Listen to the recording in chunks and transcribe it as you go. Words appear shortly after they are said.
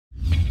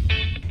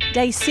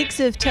Day 6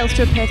 of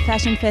Telstra Perth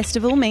Fashion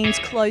Festival means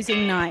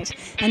closing night,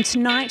 and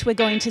tonight we're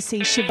going to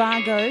see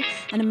Zhivago,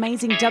 an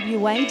amazing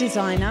WA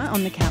designer,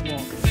 on the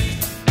catwalk.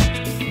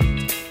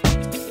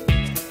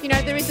 You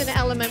know, there is an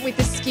element with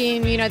the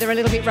skin, you know, they're a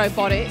little bit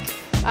robotic,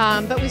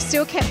 but we've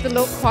still kept the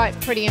look quite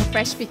pretty and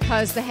fresh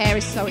because the hair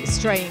is so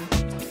extreme.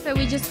 So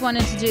we just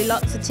wanted to do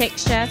lots of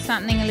texture,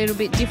 something a little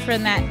bit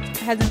different that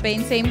hasn't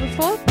been seen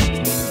before.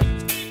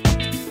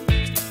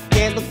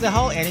 Yeah, look, the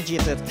whole energy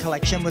of the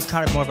collection was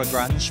kind of more of a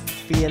grunge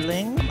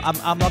feeling.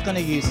 I'm not going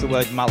to use the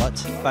word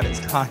mullet, but it's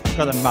kind of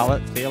got a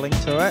mullet feeling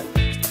to it.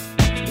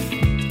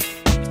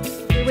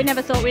 We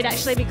never thought we'd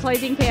actually be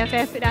closing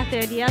PFF in our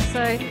third year,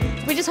 so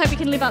we just hope we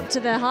can live up to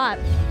the hype.